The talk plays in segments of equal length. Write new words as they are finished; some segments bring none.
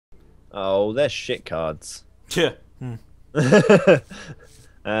Oh, they're shit cards. Yeah. Get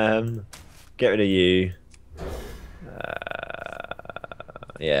rid of you.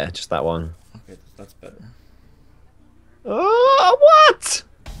 Yeah, just that one. Okay, that's better. Oh, what?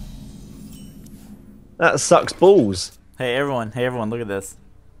 That sucks balls. Hey everyone, look at this.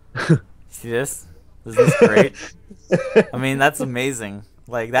 See this? Isn't this great? I mean, that's amazing.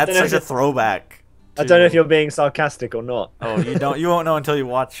 Like, that's such a throwback. I don't know if you're being sarcastic or not. Oh, you won't know until you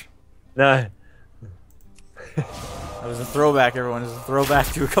watch. No. It was a throwback, everyone. It was a throwback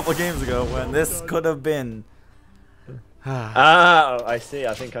to a couple of games ago when this could have been. Oh, I see.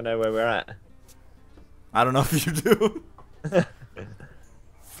 I think I know where we're at. I don't know if you do.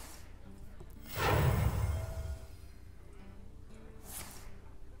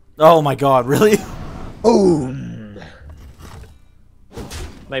 Oh my god, really? Boom.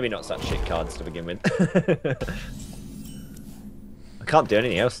 Maybe not such shit cards to begin with. I can't do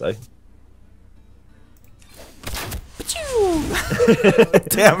anything else though.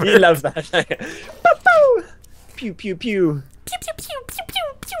 Damn it. You love that. Pew pew pew. Pew, pew, pew, pew,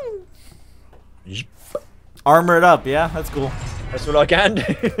 pew, pew. Armor it up, yeah? That's cool. That's what I can do.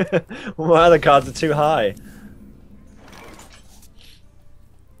 My other cards are too high.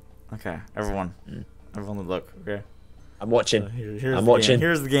 Okay, everyone. Everyone look, okay? I'm watching. I'm watching.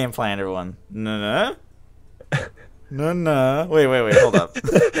 Here's the game plan, everyone. No. Wait, hold up.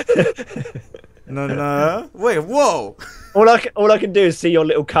 No. Wait, whoa! All I can do is see your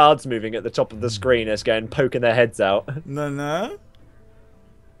little cards moving at the top of the screen as going poking their heads out. No.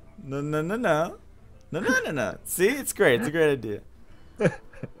 See, it's great. It's a great idea.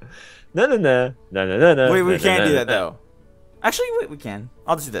 No. Wait, we can't do that though. Actually, wait, we can.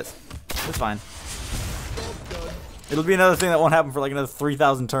 I'll just do this. It's fine. It'll be another thing that won't happen for like another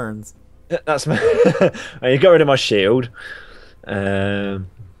 3,000 turns. That's my. You got rid of my shield. No.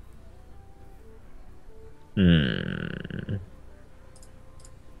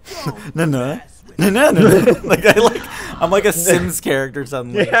 Like I'm like a Sims character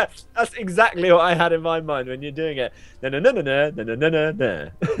suddenly. Yeah, that's exactly what I had in my mind when you're doing it. No.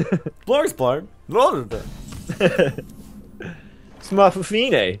 Blarg.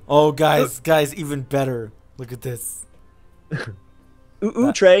 Smartphone. Oh, guys, even better. Look at this.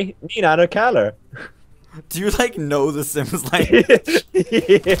 Trey, Nina color. Do you like know the Sims language?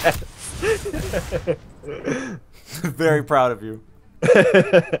 Yes. Very proud of you.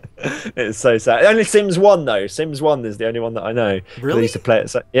 It's so sad. Only Sims 1 though. Sims 1 is the only one that I know. Really? I used to play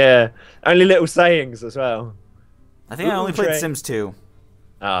it. So, yeah. Only little sayings as well. I think I only played Sims 2.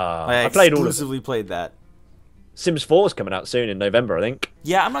 I played all of them. Exclusively played that. Sims 4 is coming out soon in November, I think.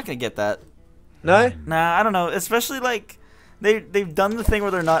 Yeah, I'm not gonna get that. No? Nah, I don't know. Especially like they've done the thing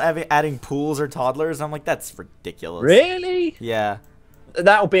where they're not adding pools or toddlers. I'm like, that's ridiculous. Really? Yeah.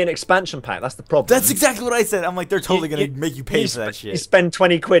 That'll be an expansion pack. That's the problem. That's exactly what I said. I'm like, they're totally gonna make you pay for that shit. You spend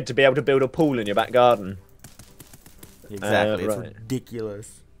 20 quid to be able to build a pool in your back garden. Exactly. It's right.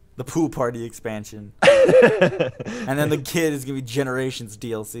 ridiculous. The pool party expansion. And then the kid is gonna be Generations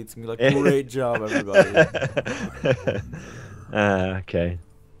DLC. It's gonna be like, great job, everybody. Okay.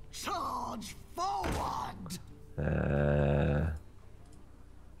 Charge forward.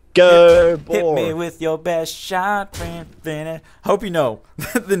 Go, Hit me with your best shot, finish. Hope you know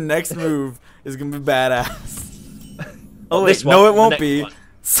the next move is gonna be badass. Oh wait, no, it won't be.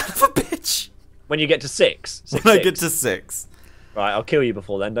 Son of a bitch. When you get to 6. When I get to 6. Right, I'll kill you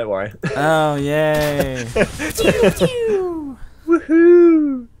before then. Don't worry. Oh yay!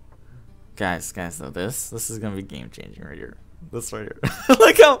 Woohoo! Guys, though, this is gonna be game changing right here. This right here.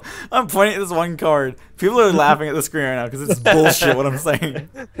 Like how I'm pointing at this one card. People are laughing at the screen right now because it's bullshit what I'm saying.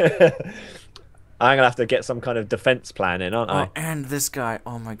 I'm gonna have to get some kind of defense plan in, aren't I? Oh, and this guy.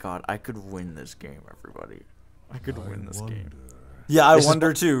 Oh my god, I could win this game, everybody. I could win this game. Yeah, I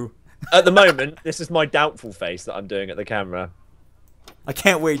wonder too. At the moment, this is my doubtful face that I'm doing at the camera. I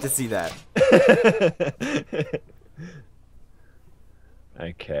can't wait to see that.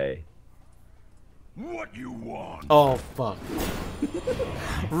 Okay. What you want? Oh fuck.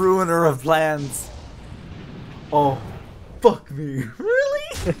 Ruiner of plans. Oh, fuck me.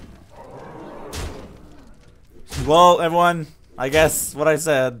 Really? Well, everyone, I guess what I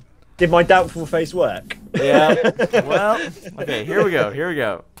said. Did my doubtful face work? Yeah. Well, okay, here we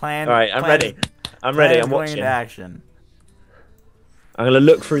go. Plan. All right, I'm ready. I'm ready. I'm going watching. into action. I'm gonna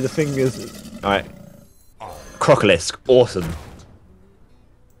look through the fingers. All right. Crocolisk, awesome.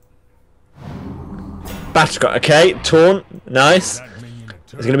 Battlescott, okay. Taunt, nice.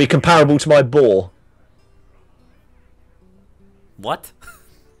 It's gonna be comparable to my boar. What?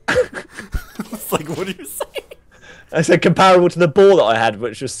 It's like, what are you saying? I said comparable to the ball that I had,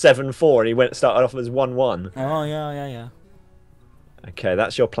 which was 7-4, and he started off as 1-1. Oh yeah. Okay,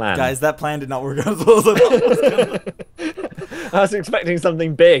 that's your plan. Guys, that plan did not work out as well as I thought it was gonna. I was expecting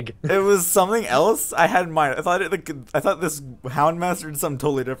something big. It was something else I had in mind. I thought this Houndmaster did something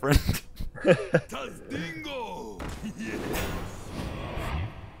totally different. Tastingo!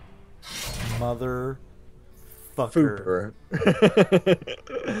 Motherfucker. Fooper.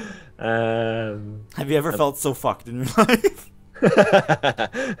 Have you ever felt so fucked in your life?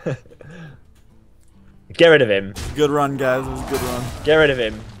 Get rid of him. Good run, guys. It was a good run. Get rid of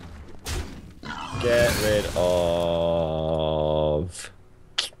him. Get rid of...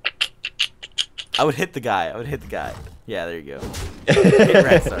 I would hit the guy. Yeah, there you go. Hit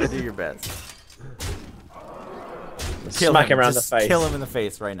Red Star. Do your best. Smack him around the face. Kill him in the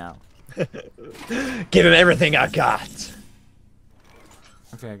face right now. Give him everything I got.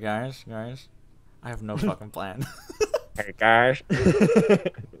 Okay, guys. I have no fucking plan. Hey, guys.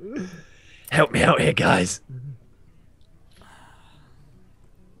 Help me out here, guys.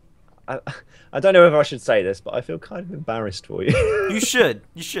 I don't know if I should say this, but I feel kind of embarrassed for you. You should.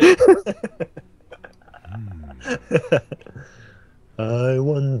 I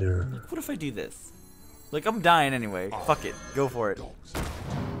wonder. What if I do this? Like, I'm dying anyway. Fuck it. Go for it. Give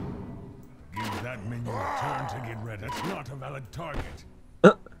that minion a turn to get ready. That's not a valid target.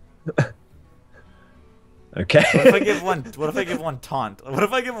 Okay. What if I give one taunt? What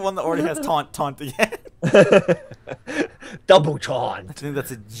if I give one that already has taunt again? Double I taunt. think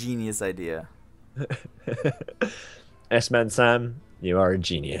that's a genius idea. Smansam, you are a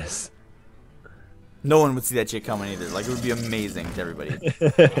genius. No one would see that shit coming either. Like, it would be amazing to everybody.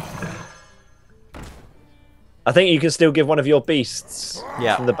 I think you can still give one of your beasts.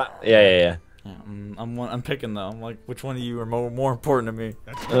 Yeah. From the back. Yeah. Yeah, I'm picking though. I'm like, which one of you are more important to me?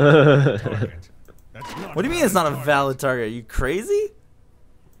 That's not a valid target. That's not What do you mean it's not a valid target? Are you crazy?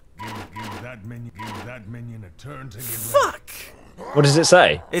 Give that minion a turn to get ready. Fuck. What does it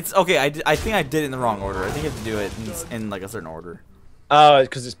say? It's okay. I think I did it in the wrong order. I think you have to do it in like a certain order. Oh,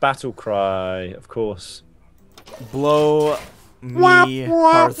 because it's battle cry, of course. Blow me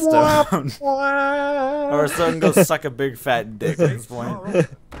Hearthstone. Hearthstone goes suck a big fat dick at this point.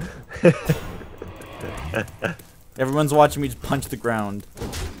 Everyone's watching me just punch the ground.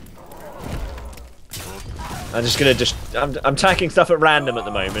 I'm just gonna I'm tacking stuff at random at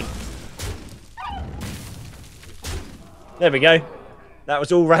the moment. There we go. That was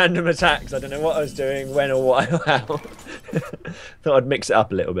all random attacks. I don't know what I was doing, when or what, how. Thought I'd mix it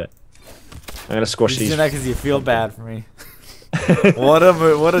up a little bit. I'm gonna squash these. You're doing that because you feel bad for me.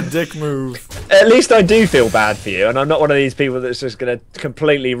 What a dick move. At least I do feel bad for you, and I'm not one of these people that's just gonna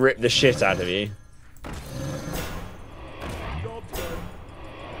completely rip the shit out of you.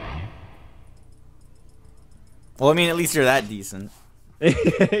 Well, I mean, at least you're that decent.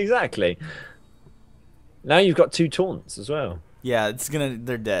 Exactly. Now you've got 2 taunts as well. Yeah,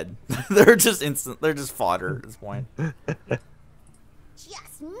 they're dead. They're just they're just fodder at this point.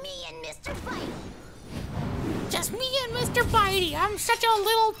 Just me and Mr. Bitey. Just me and Mr. Bitey. I'm such a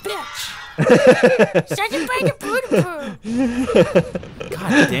little bitch. Such a bag of poo-poo.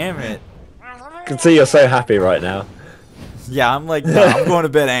 God damn it. I can see you're so happy right now. Yeah, I'm like, no, I'm going to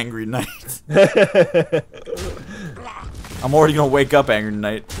bed angry tonight. I'm already gonna wake up angry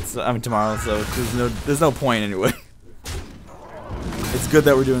tonight. Tomorrow, so there's no point anyway. It's good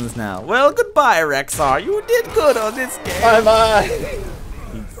that we're doing this now. Well, goodbye, Rexar. You did good on this game. Bye bye.